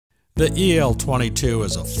The EAL22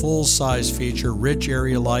 is a full-size feature-rich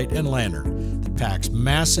area light and lantern that packs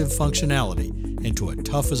massive functionality into a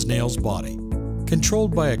tough-as-nails body.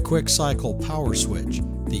 Controlled by a quick-cycle power switch,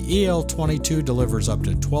 the EAL22 delivers up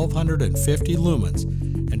to 1250 lumens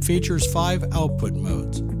and features 5 output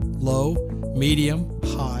modes: low, medium,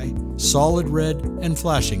 high, solid red, and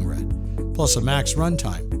flashing red, plus a max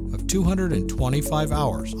runtime of 225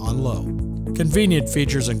 hours on low. Convenient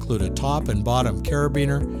features include a top and bottom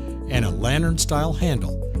carabiner and a lantern-style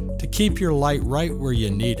handle to keep your light right where you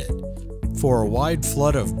need it. For a wide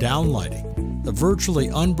flood of downlighting, the virtually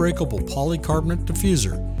unbreakable polycarbonate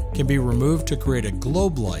diffuser can be removed to create a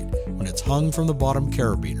globe light when it's hung from the bottom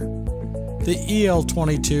carabiner. The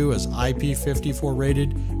EAL22 is IP54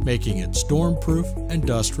 rated, making it storm-proof and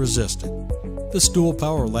dust-resistant. This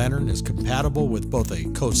dual-power lantern is compatible with both a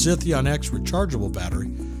Cosithion X rechargeable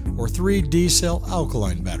battery or 3 D-cell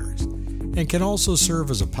alkaline batteries, and can also serve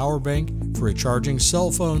as a power bank for recharging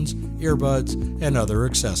cell phones, earbuds, and other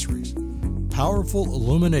accessories. Powerful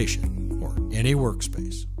illumination for any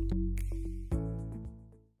workspace.